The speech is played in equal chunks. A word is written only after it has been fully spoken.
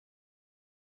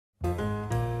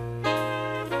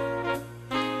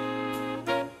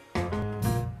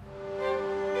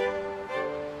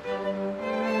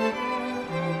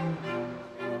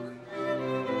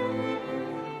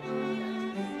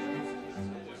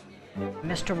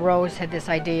Mr. Rose had this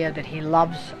idea that he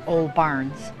loves old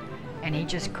barns and he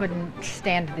just couldn't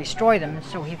stand to destroy them,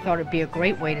 so he thought it'd be a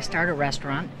great way to start a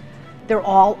restaurant. They're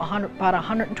all about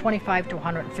 125 to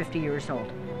 150 years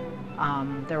old.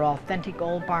 They're authentic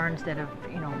old barns that have,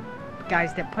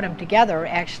 guys that put them together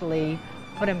actually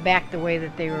put them back the way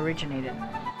that they originated.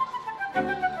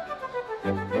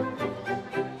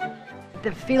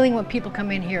 The feeling when people come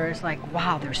in here is like,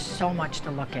 wow, there's so much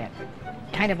to look at.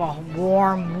 Kind of a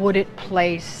warm, wooded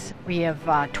place. We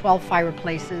have 12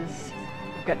 fireplaces.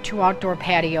 We've got 2 outdoor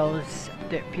patios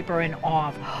that people are in awe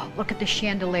of. Oh, look at the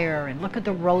chandelier and look at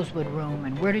the rosewood room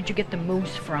and where did you get the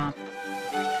moose from?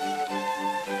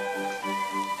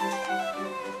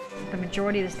 The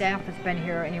majority of the staff has been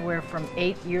here anywhere from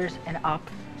 8 years and up.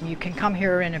 You can come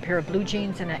here in a pair of blue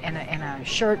jeans and a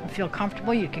shirt and feel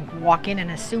comfortable. You can walk in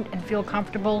a suit and feel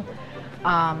comfortable.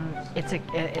 It's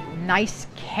a nice,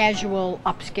 casual,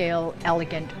 upscale,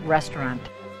 elegant restaurant.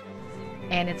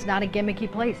 And it's not a gimmicky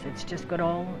place. It's just good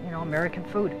old, American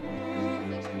food.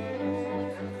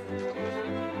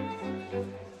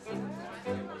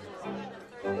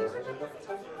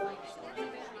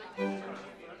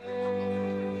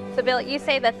 So Bill, you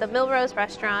say that the Millrose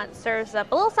restaurant serves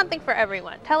up a little something for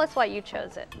everyone. Tell us why you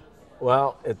chose it.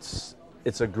 Well, it's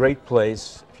a great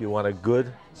place if you want a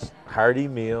good, hearty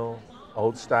meal,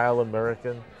 old-style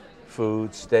American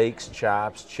food, steaks,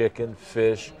 chops, chicken,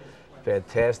 fish,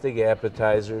 fantastic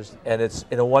appetizers, and it's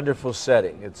in a wonderful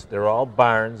setting. They're all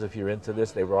barns, if you're into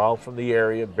this. They were all from the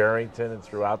area, Barrington and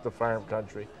throughout the farm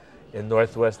country in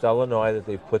northwest Illinois that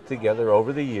they've put together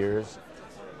over the years.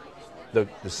 The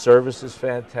service is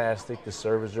fantastic. The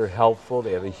servers are helpful.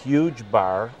 They have a huge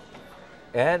bar.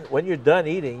 And when you're done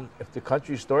eating, if the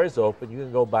country store is open, you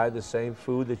can go buy the same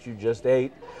food that you just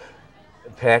ate,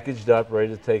 packaged up, ready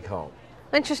to take home.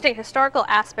 Interesting historical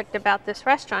aspect about this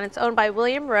restaurant. It's owned by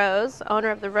William Rose, owner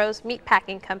of the Rose Meat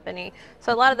Packing Company.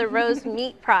 So a lot of the Rose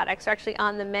meat products are actually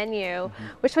on the menu.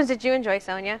 Which ones did you enjoy,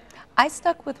 Sonia? I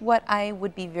stuck with what I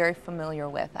would be very familiar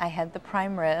with. I had the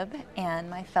prime rib, and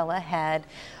my fella had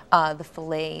the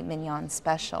filet mignon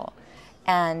special.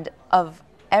 And of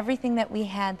everything that we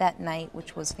had that night,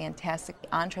 which was fantastic,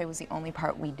 the entree was the only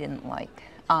part we didn't like.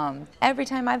 Every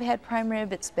time I've had prime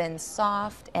rib, it's been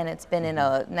soft and it's been in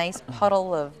a nice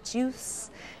puddle of juice.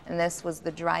 And this was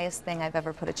the driest thing I've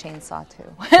ever put a chainsaw to.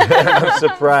 I'm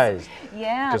surprised.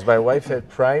 Yeah. Because my wife had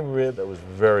prime rib that was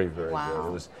very, very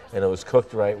Wow. good. It was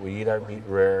cooked right. We eat our meat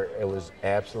rare. It was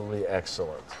absolutely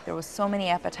excellent. There was so many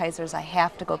appetizers I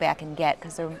have to go back and get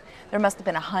because there must have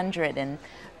been 100 and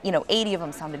 80 of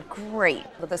them sounded great.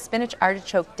 But the spinach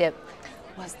artichoke dip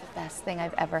was the best thing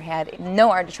I've ever had.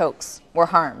 No artichokes were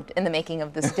harmed in the making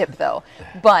of this dip though,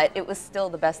 but it was still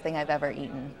the best thing I've ever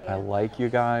eaten. I like you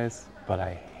guys, but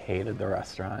I hated the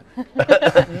restaurant. No! He's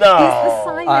the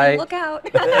Simon, look out.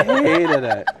 I hated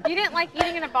it. You didn't like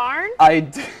eating in a barn? I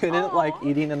didn't like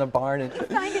eating in a barn. You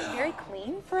find it very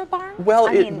clean for a barn? Well,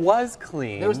 I it mean, was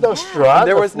clean. There was no straw on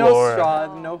There the was floor. no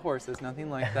straw, no horses,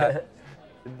 nothing like that.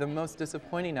 The most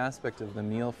disappointing aspect of the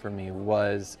meal for me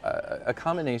was a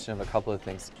combination of a couple of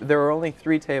things. There were only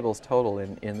 3 tables total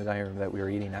in the dining room that we were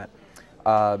eating at.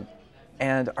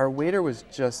 And our waiter was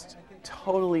just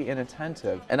totally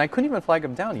inattentive. And I couldn't even flag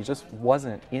him down. He just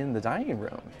wasn't in the dining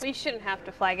room. Well, you shouldn't have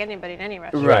to flag anybody in any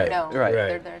restaurant. Right, No, right.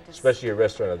 they're just... Especially a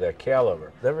restaurant of that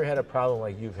caliber. Never had a problem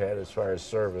like you've had as far as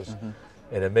service.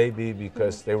 And it may be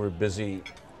because they were busy.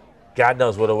 God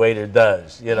knows what a waiter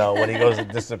does, when he goes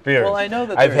and disappears. Well, I know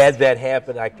that I've had that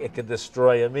happen. It could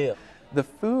destroy a meal. The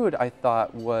food, I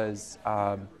thought, was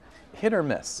hit or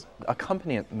miss.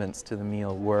 Accompaniments to the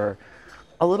meal were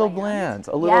a little bland,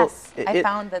 a little... Yes, I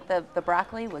found that the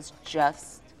broccoli was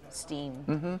just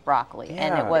steamed broccoli,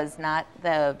 and it Yeah. was not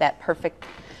that perfect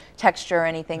texture or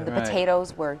anything. The Right.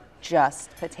 potatoes were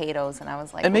just potatoes, and I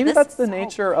was like, And well, maybe this that's is the so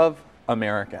nature of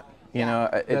American.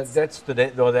 It's, That's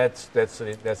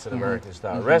an American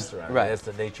style restaurant. Right. That's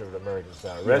the nature of an American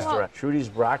style restaurant. Trudy's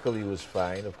broccoli was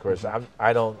fine. Of course,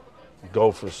 I don't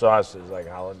go for sauces like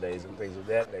hollandaise and things of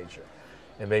that nature.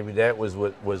 And maybe that was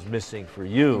what was missing for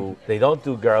you. They don't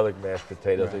do garlic mashed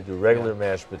potatoes. They do regular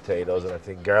mashed potatoes. And I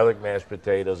think garlic mashed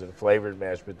potatoes and flavored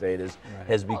mashed potatoes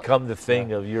has become the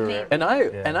thing of your... and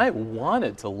I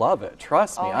wanted to love it.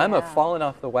 Trust me, Oh, I'm a yeah. fallen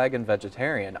off the wagon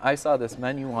vegetarian. I saw this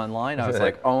menu online. I was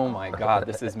like, oh my God,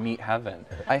 this is meat heaven.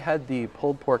 I had the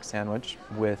pulled pork sandwich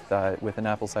with an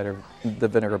apple cider, the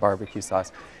vinegar barbecue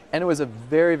sauce. And it was a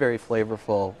very, very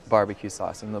flavorful barbecue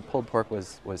sauce, and the pulled pork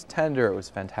was tender, it was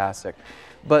fantastic.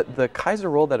 But the Kaiser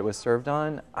roll that it was served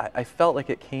on, I felt like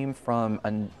it came from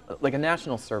like a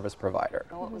national service provider.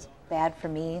 What was bad for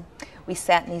me, we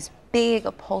sat in these big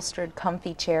upholstered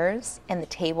comfy chairs and the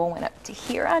table went up to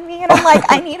here on me and I'm like,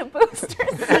 I need a booster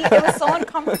seat. It was so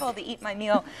uncomfortable to eat my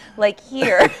meal like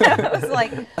here. I was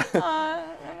like, I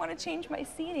want to change my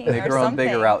seating They've or grown something.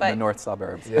 bigger out in the north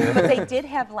suburbs. But they did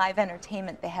have live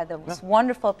entertainment. They had this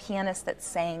wonderful pianist that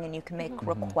sang and you can make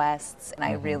requests, and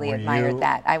I really admired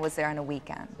that. I was there on a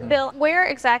weekend. Bill, where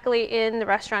exactly in the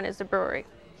restaurant is the brewery?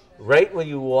 Right when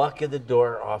you walk in the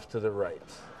door off to the right.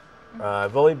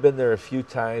 I've only been there a few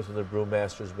times when the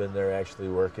brewmaster's been there actually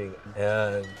working,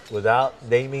 and without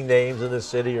naming names in the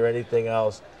city or anything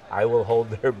else, I will hold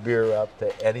their beer up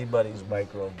to anybody's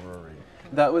microbrewery.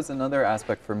 That was another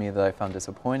aspect for me that I found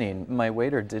disappointing. My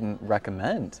waiter didn't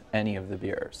recommend any of the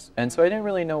beers, and so I didn't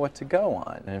really know what to go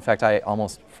on. And in fact, I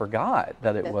almost forgot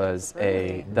that it was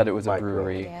a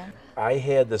brewery. Yeah. I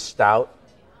had the stout,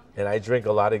 and I drink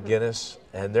a lot of Guinness,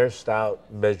 and their stout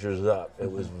measures up.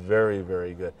 It was very,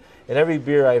 very good. And every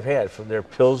beer I've had, from their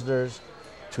Pilsners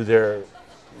to their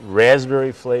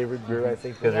raspberry flavored beer, I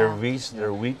think, to their Weiss,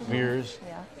 their wheat beers,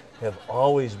 have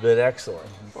always been excellent.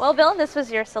 Well, Bill, this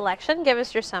was your selection. Give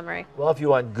us your summary. Well, if you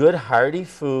want good, hearty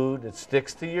food that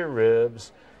sticks to your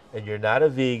ribs, and you're not a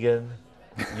vegan,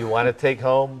 you want to take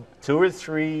home 2 or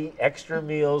 3 extra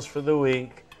meals for the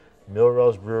week,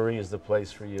 Millrose Brewery is the place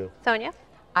for you. Sonia?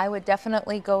 I would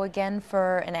definitely go again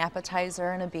for an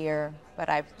appetizer and a beer, but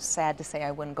I'm sad to say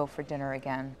I wouldn't go for dinner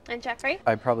again. And Jeffrey?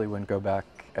 I probably wouldn't go back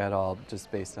at all,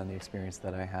 just based on the experience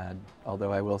that I had.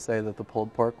 Although I will say that the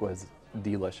pulled pork was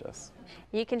delicious.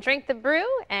 You can drink the brew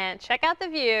and check out the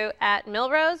view at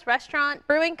Millrose Restaurant,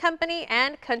 Brewing Company,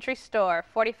 and Country Store,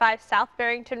 45 South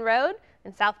Barrington Road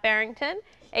in South Barrington,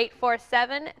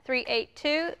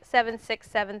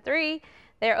 847-382-7673.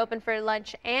 They're open for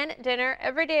lunch and dinner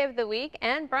every day of the week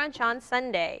and brunch on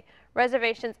Sunday.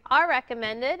 Reservations are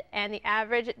recommended, and the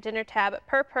average dinner tab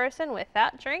per person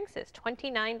without drinks is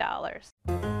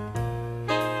 $29.